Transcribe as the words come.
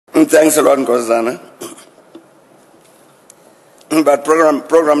Thanks a lot, Nkosana. But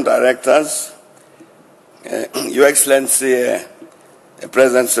program directors, Your Excellency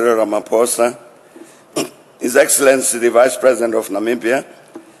President Cyril Ramaphosa, His Excellency the Vice President of Namibia,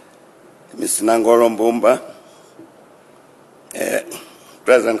 Mr. Nangolo Mbumba,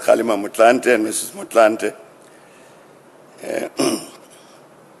 President Khalima Motlanthe and Mrs. Motlanthe,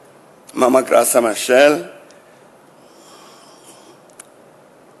 Mama Grasa Machel,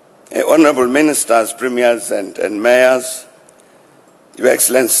 Honorable Ministers, Premiers and Mayors, Your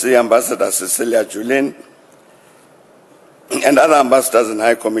Excellency Ambassador Cecilia Julin, and other ambassadors and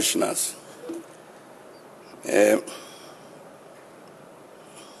high commissioners. The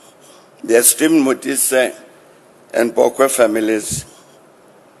esteemed Modise and Bokwe families,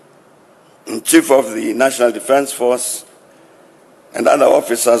 Chief of the National Defense Force, and other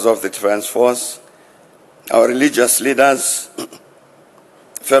officers of the Defense Force, our religious leaders,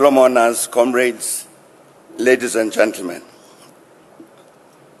 fellow mourners, comrades, ladies and gentlemen.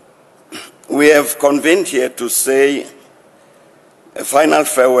 We have convened here to say a final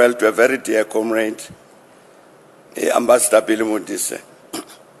farewell to a very dear comrade, Ambassador Billy Modise.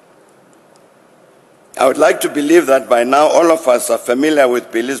 I would like to believe that by now all of us are familiar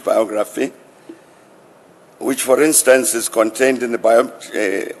with Billy's biography, which, for instance, is contained in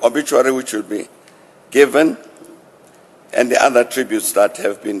the obituary which will be given, and the other tributes that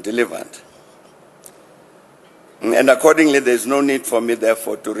have been delivered. And accordingly, there is no need for me,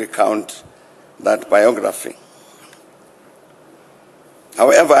 therefore, to recount that biography.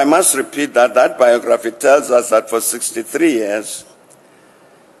 However, I must repeat that that biography tells us that for 63 years,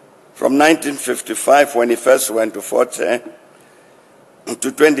 from 1955, when he first went to Fort Hare, to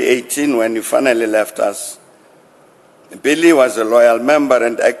 2018, when he finally left us, Billy was a loyal member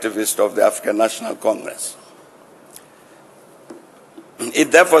and activist of the African National Congress.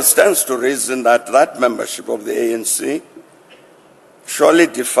 It therefore stands to reason that that membership of the ANC surely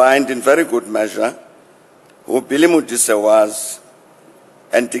defined in very good measure who Billy Modise was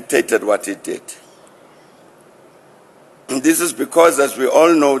and dictated what he did. And this is because, as we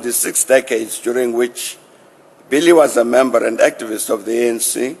all know, the 6 decades during which Billy was a member and activist of the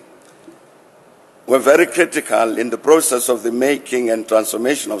ANC were very critical in the process of the making and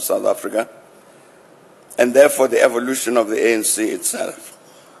transformation of South Africa, and therefore the evolution of the ANC itself.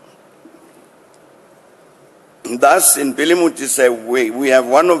 Thus, in Billy Modise, we have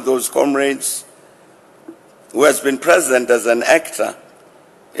one of those comrades who has been present as an actor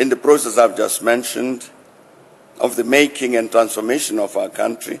in the process I've just mentioned of the making and transformation of our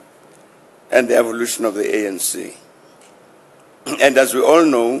country and the evolution of the ANC. And as we all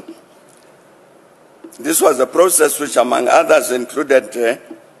know, this was a process which, among others, included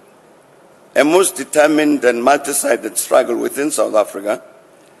a most determined and multi-sided struggle within South Africa,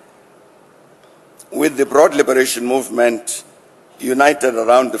 with the broad liberation movement united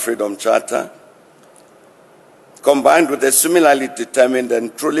around the Freedom Charter, combined with a similarly determined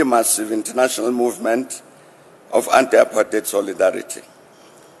and truly massive international movement of anti-apartheid solidarity.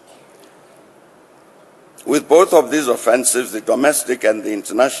 With both of these offensives, the domestic and the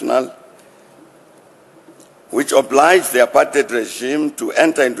international, which obliged the apartheid regime to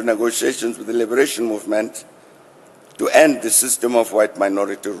enter into negotiations with the liberation movement to end the system of white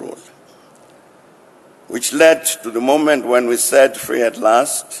minority rule, which led to the moment when we said free at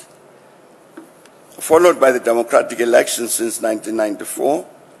last, followed by the democratic elections since 1994,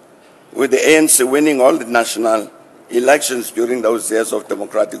 with the ANC winning all the national elections during those years of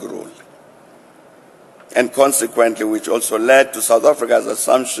democratic rule, and consequently which also led to South Africa's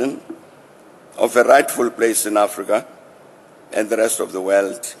assumption of a rightful place in Africa and the rest of the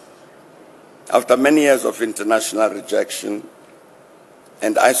world, after many years of international rejection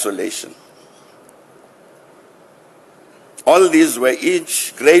and isolation. All these were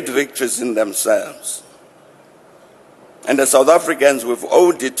each great victories in themselves. And as South Africans, we've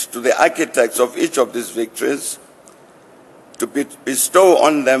owed it to the architects of each of these victories to bestow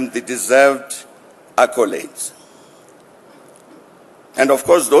on them the deserved accolades. And of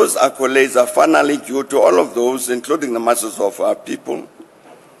course, those accolades are finally due to all of those, including the masses of our people,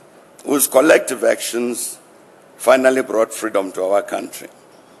 whose collective actions finally brought freedom to our country.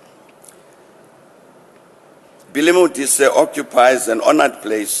 Billy Modise occupies an honored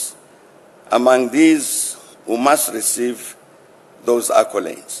place among these who must receive those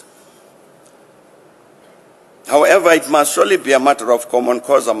accolades. However, it must surely be a matter of common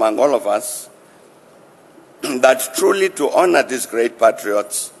cause among all of us that truly to honor these great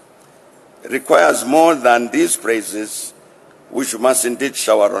patriots requires more than these praises which we must indeed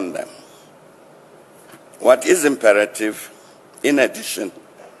shower on them. What is imperative, in addition,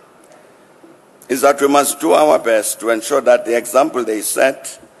 is that we must do our best to ensure that the example they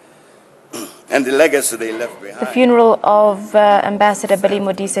set and the legacy they left behind. The funeral of Ambassador Billy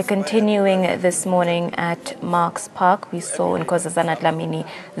Modise continuing this morning at Marks Park. We saw Nkosazana Dlamini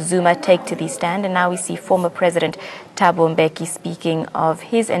Zuma take to the stand, and now we see former President Thabo Mbeki speaking of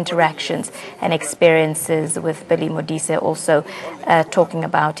his interactions and experiences with Billy Modise, also talking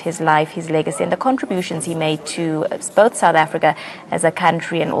about his life, his legacy, and the contributions he made to both South Africa as a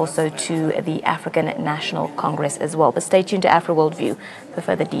country and also to the African National Congress as well. But stay tuned to Afro Worldview for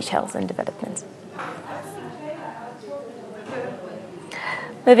further details and developments.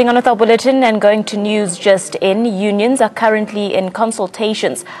 Moving on with our bulletin and going to news just in, unions are currently in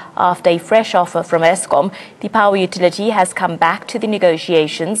consultations after a fresh offer from Eskom. The power utility has come back to the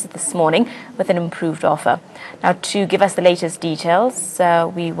negotiations this morning with an improved offer. Now, to give us the latest details,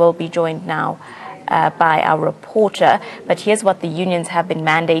 we will be joined now by our reporter. But here's what the unions have been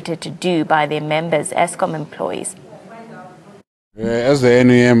mandated to do by their members, Eskom employees. As the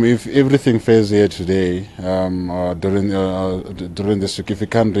NEM, if everything fails here today, during this, if we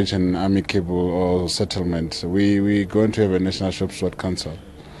can't reach an amicable or settlement, we're going to have a National Shop Steward Council,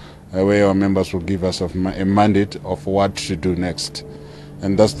 where our members will give us a mandate of what to do next.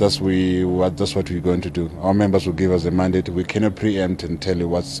 And that's what we're going to do. Our members will give us a mandate. We cannot preempt and tell you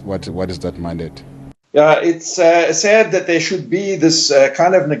what is that mandate. Yeah, it's sad that there should be this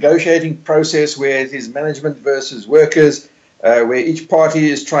kind of negotiating process where it is management versus workers, where each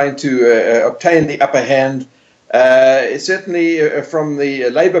party is trying to obtain the upper hand. Certainly from the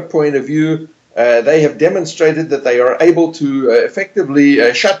Labour point of view, they have demonstrated that they are able to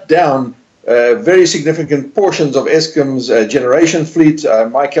effectively shut down very significant portions of Eskom's generation fleet.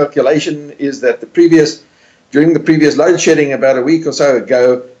 My calculation is that during the previous load shedding about a week or so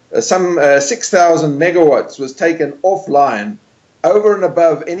ago, some 6,000 megawatts was taken offline over and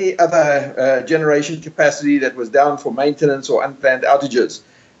above any other generation capacity that was down for maintenance or unplanned outages.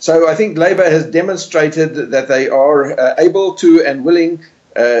 So I think Labour has demonstrated that they are able to and willing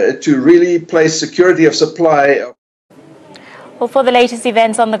to really place security of supply. Well, for the latest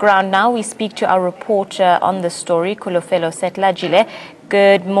events on the ground now, we speak to our reporter on the story, Kulofelo Setlajile.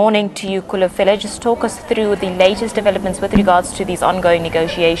 Good morning to you, Kulofelo. Just talk us through the latest developments with regards to these ongoing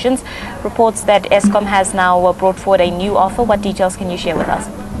negotiations. Reports that Eskom has now brought forward a new offer. What details can you share with us?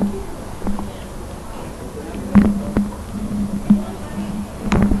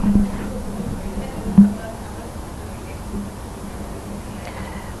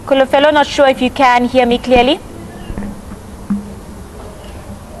 Kulofelo, not sure if you can hear me clearly.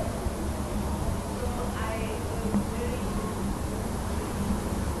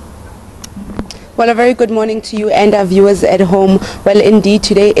 Well, a very good morning to you and our viewers at home. Well, indeed,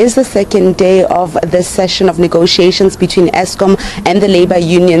 today is the second day of this session of negotiations between Eskom and the Labour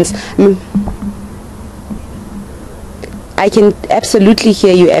unions. I can absolutely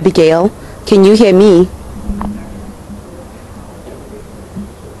hear you, Abigail. Can you hear me?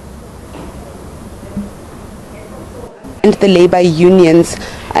 And the Labour unions,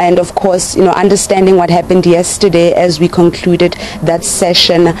 and of course, understanding what happened yesterday as we concluded that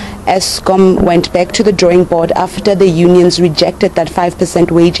session, Eskom went back to the drawing board after the unions rejected that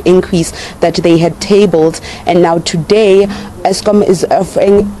 5% wage increase that they had tabled, and now today Eskom is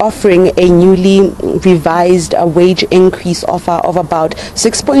offering a newly revised wage increase offer of about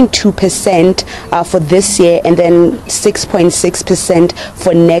 6.2% for this year and then 6.6%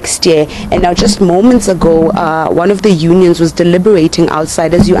 for next year. And now just moments ago, one of the unions was deliberating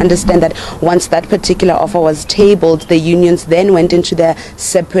outside. As you understand that once that particular offer was tabled, the unions then went into their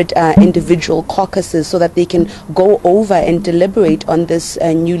separate individual caucuses so that they can go over and deliberate on this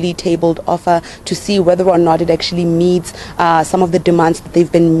newly tabled offer to see whether or not it actually meets some of the demands that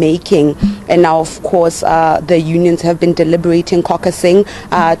they've been making. And now, of course, the unions have been deliberating, caucusing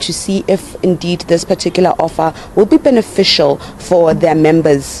to see if indeed this particular offer will be beneficial for their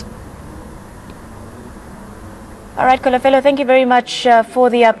members. All right, Kulofelo, thank you very much for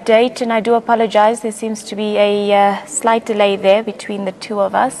the update, and I do apologize. There seems to be a slight delay there between the two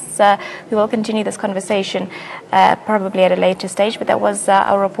of us. We will continue this conversation probably at a later stage, but that was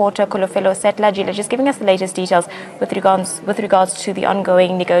our reporter, Kulofelo Setlajile, just giving us the latest details with regards to the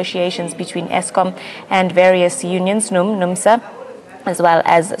ongoing negotiations between Eskom and various unions, NUMSA, as well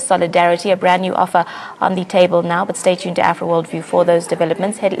as Solidarity, a brand new offer on the table now. But stay tuned to Afro Worldview for those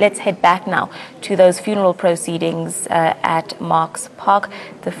developments. Let's head back now to those funeral proceedings at Marks Park,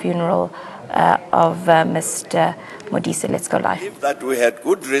 the funeral of Mr. Modise. Let's go live. If that we had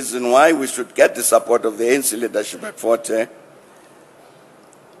good reason why we should get the support of the ANC leadership at Forte,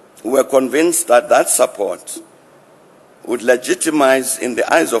 we were convinced that that support would legitimize in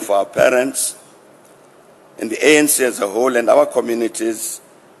the eyes of our parents in the ANC as a whole and our communities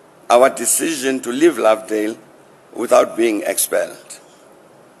our decision to leave Lovedale without being expelled.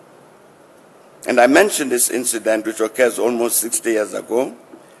 And I mentioned this incident, which occurs almost 60 years ago,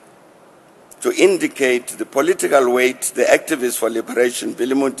 to indicate the political weight the activist for liberation,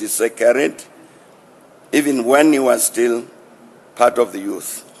 Billy Modise, carried, even when he was still part of the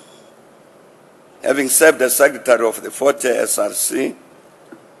youth. Having served as secretary of the Forte SRC,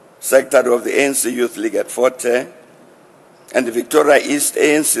 secretary of the ANC Youth League at Forte, and the Victoria East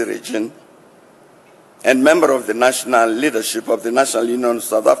ANC region, and member of the national leadership of the National Union of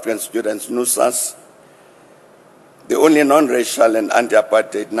South African Students, NUSAS, the only non-racial and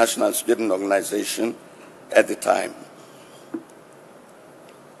anti-apartheid national student organization at the time.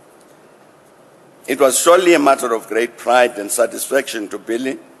 It was surely a matter of great pride and satisfaction to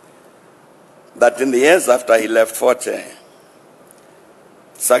Billy that in the years after he left Forte,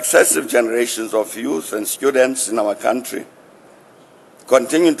 successive generations of youth and students in our country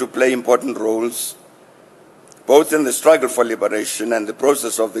continue to play important roles both in the struggle for liberation and the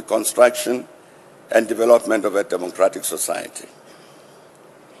process of the construction and development of a democratic society.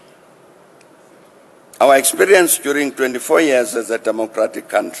 Our experience during 24 years as a democratic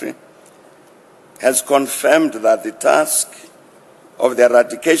country has confirmed that the task of the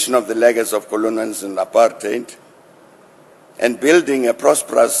eradication of the legacy of colonialism and apartheid and building a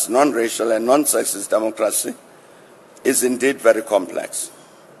prosperous, non-racial and non-sexist democracy is indeed very complex.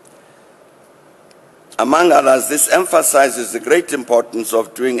 Among others, this emphasizes the great importance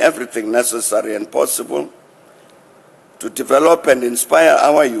of doing everything necessary and possible to develop and inspire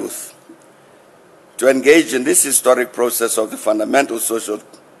our youth to engage in this historic process of the fundamental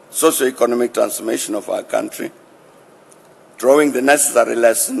socio-economic transformation of our country, drawing the necessary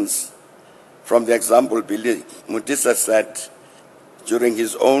lessons from the example Billy Modise set during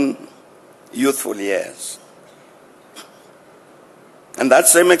his own youthful years. And that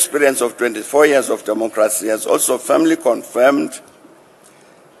same experience of 24 years of democracy has also firmly confirmed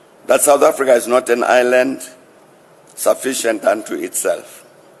that South Africa is not an island sufficient unto itself.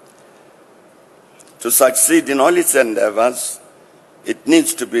 To succeed in all its endeavors, it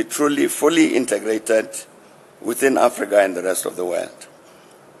needs to be truly, fully integrated within Africa and the rest of the world.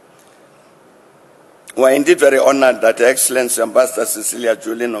 We are indeed very honored that Her Excellency Ambassador Cecilia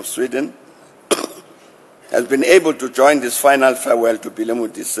Julin of Sweden has been able to join this final farewell to Billy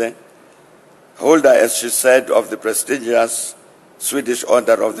Modise, holder, as she said, of the prestigious Swedish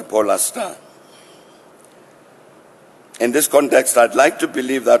Order of the Polar Star. In this context, I'd like to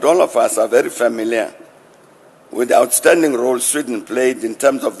believe that all of us are very familiar with the outstanding role Sweden played in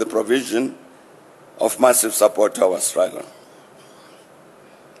terms of the provision of massive support to our struggle.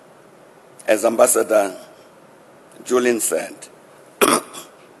 As Ambassador Julin said,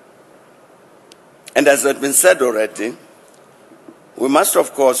 and as has been said already, we must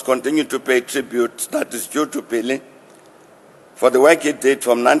of course continue to pay tribute that is due to Billy for the work he did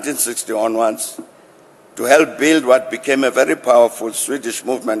from 1960 onwards to help build what became a very powerful Swedish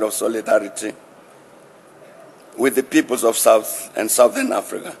movement of solidarity with the peoples of South and Southern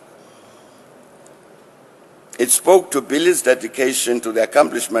Africa. It spoke to Billy's dedication to the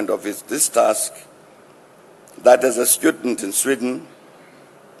accomplishment of this task that as a student in Sweden,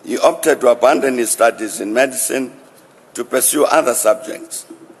 he opted to abandon his studies in medicine to pursue other subjects,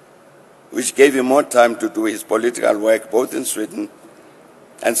 which gave him more time to do his political work both in Sweden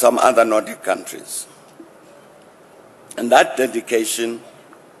and some other Nordic countries. And that dedication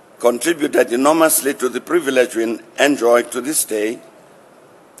contributed enormously to the privilege we enjoy to this day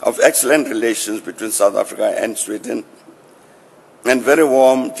of excellent relations between South Africa and Sweden, and very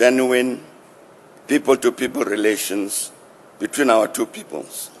warm, genuine, people-to-people relations between our two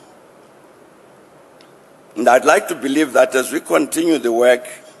peoples. And I'd like to believe that as we continue the work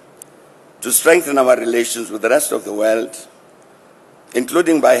to strengthen our relations with the rest of the world,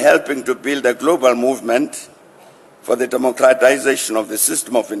 including by helping to build a global movement for the democratization of the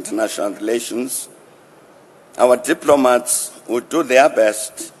system of international relations, our diplomats would do their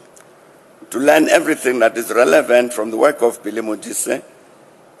best to learn everything that is relevant from the work of Billy Modise,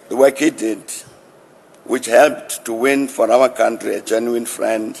 the work he did, which helped to win for our country a genuine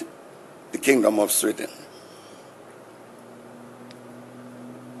friend, the Kingdom of Sweden.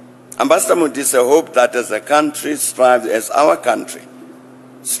 Ambassador Modise hoped that as a country as our country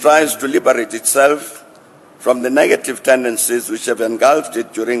strives to liberate itself from the negative tendencies which have engulfed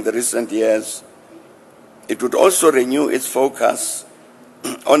it during the recent years, it would also renew its focus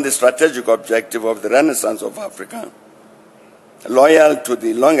on the strategic objective of the Renaissance of Africa, loyal to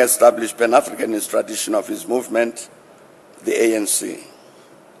the long-established Pan-Africanist tradition of his movement, the ANC.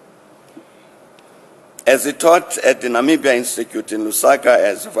 as he taught at the Namibia Institute in Lusaka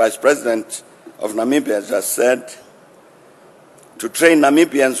as Vice President of Namibia, as I said, to train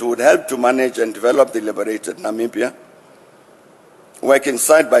Namibians who would help to manage and develop the liberated Namibia, working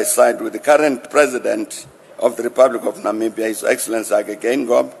side by side with the current President of the Republic of Namibia, His Excellency Hage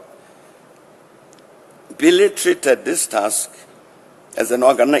Geingob. Billy treated this task as an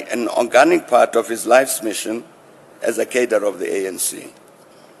organic part of his life's mission as a cadre of the ANC.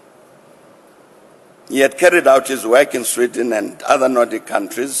 He had carried out his work in Sweden and other Nordic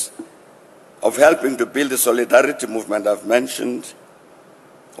countries of helping to build the solidarity movement I've mentioned,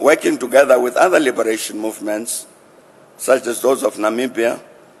 working together with other liberation movements, such as those of Namibia,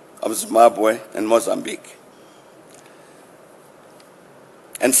 of Zimbabwe, and Mozambique.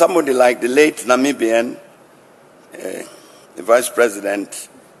 And somebody like the late Namibian the Vice President,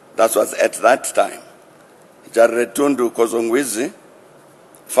 that was at that time, Jaretundu Kozongwizi,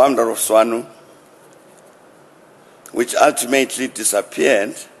 founder of SWANU, which ultimately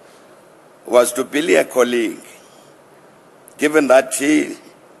disappeared, was to Billy a colleague, given that he,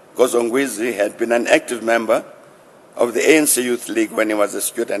 Kozongwizi, had been an active member of the ANC Youth League when he was a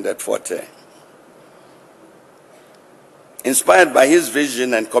student at Forte. Inspired by his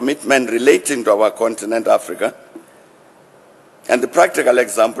vision and commitment relating to our continent, Africa, and the practical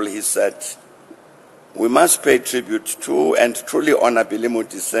example, he said, we must pay tribute to and truly honor Billy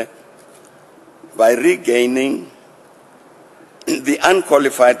Modise by regaining the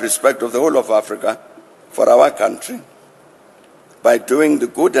unqualified respect of the whole of Africa for our country, by doing the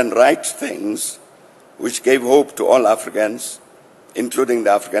good and right things which gave hope to all Africans, including the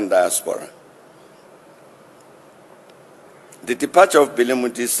African diaspora. The departure of Billy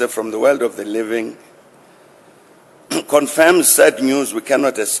Modise from the world of the living confirms sad news we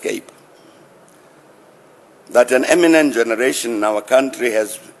cannot escape, that an eminent generation in our country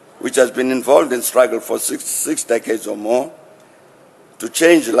which has been involved in struggle for six decades or more to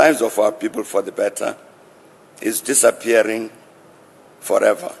change the lives of our people for the better, is disappearing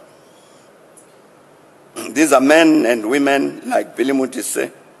forever. These are men and women like Billy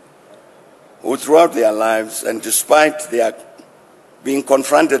Modise, who throughout their lives, and despite their being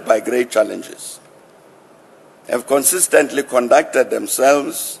confronted by great challenges, have consistently conducted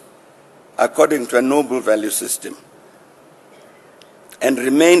themselves according to a noble value system and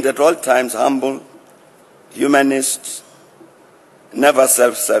remained at all times humble, humanist, never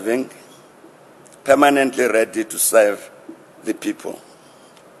self-serving, permanently ready to serve the people.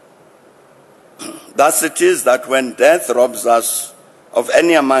 Thus it is that when death robs us of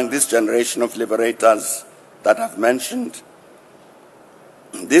any among this generation of liberators that I've mentioned,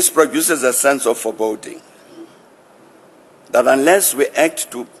 this produces a sense of foreboding, that unless we act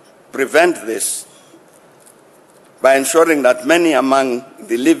to prevent this by ensuring that many among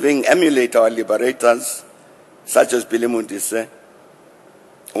the living emulate our liberators, such as Billy Modise,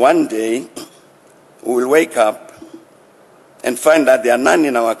 one day we will wake up and find that there are none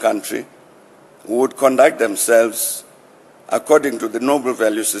in our country who would conduct themselves according to the noble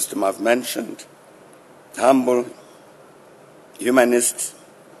value system I've mentioned, humble, humanist,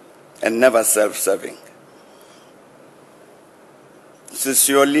 and never self-serving.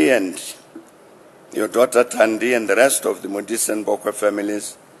 Sincerely, and your daughter Thandi and the rest of the Modise and Bokwe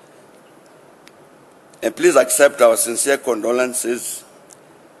families, and please accept our sincere condolences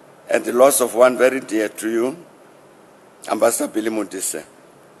at the loss of one very dear to you, Ambassador Billy Modise.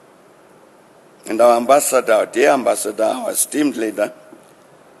 And our ambassador, our dear ambassador, our esteemed leader,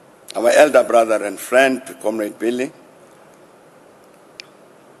 our elder brother and friend, Comrade Billy,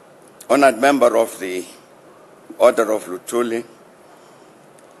 honored member of the Order of Lutuli.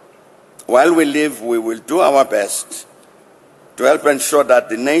 While we live, we will do our best to help ensure that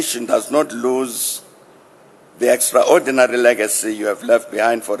the nation does not lose the extraordinary legacy you have left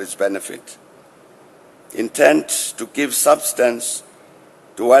behind for its benefit, intent to give substance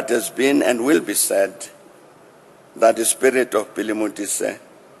to what has been and will be said, that the spirit of Billy Modise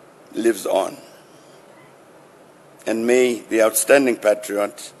lives on. And may the outstanding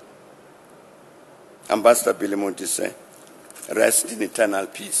patriot, Ambassador Billy Modise, rest in eternal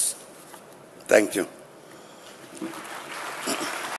peace. Thank you.